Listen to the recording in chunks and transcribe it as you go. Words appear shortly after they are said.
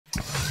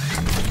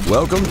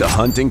Welcome to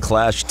Hunting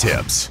Clash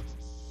Tips.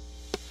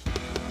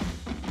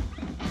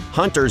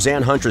 Hunters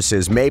and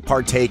huntresses may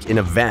partake in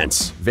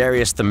events,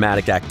 various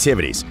thematic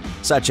activities,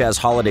 such as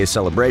holiday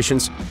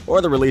celebrations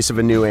or the release of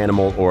a new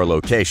animal or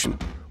location.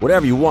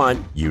 Whatever you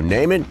want, you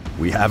name it,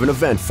 we have an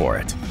event for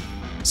it.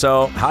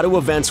 So, how do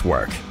events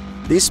work?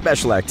 These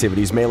special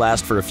activities may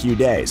last for a few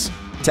days.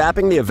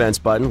 Tapping the Events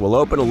button will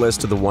open a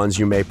list of the ones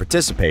you may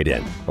participate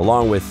in,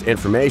 along with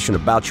information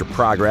about your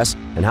progress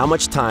and how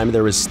much time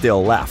there is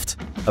still left.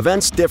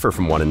 Events differ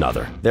from one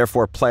another,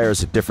 therefore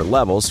players at different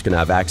levels can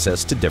have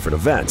access to different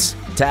events.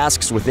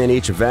 Tasks within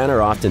each event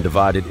are often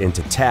divided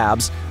into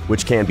tabs,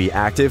 which can be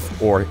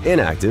active or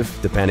inactive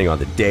depending on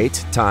the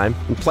date, time,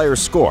 and player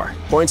score.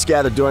 Points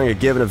gathered during a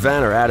given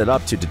event are added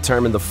up to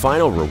determine the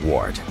final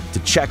reward. To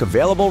check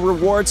available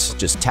rewards,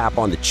 just tap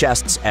on the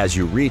chests as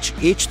you reach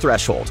each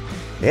threshold.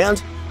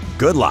 And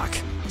good luck!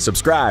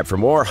 Subscribe for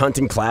more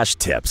Hunting Clash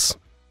tips.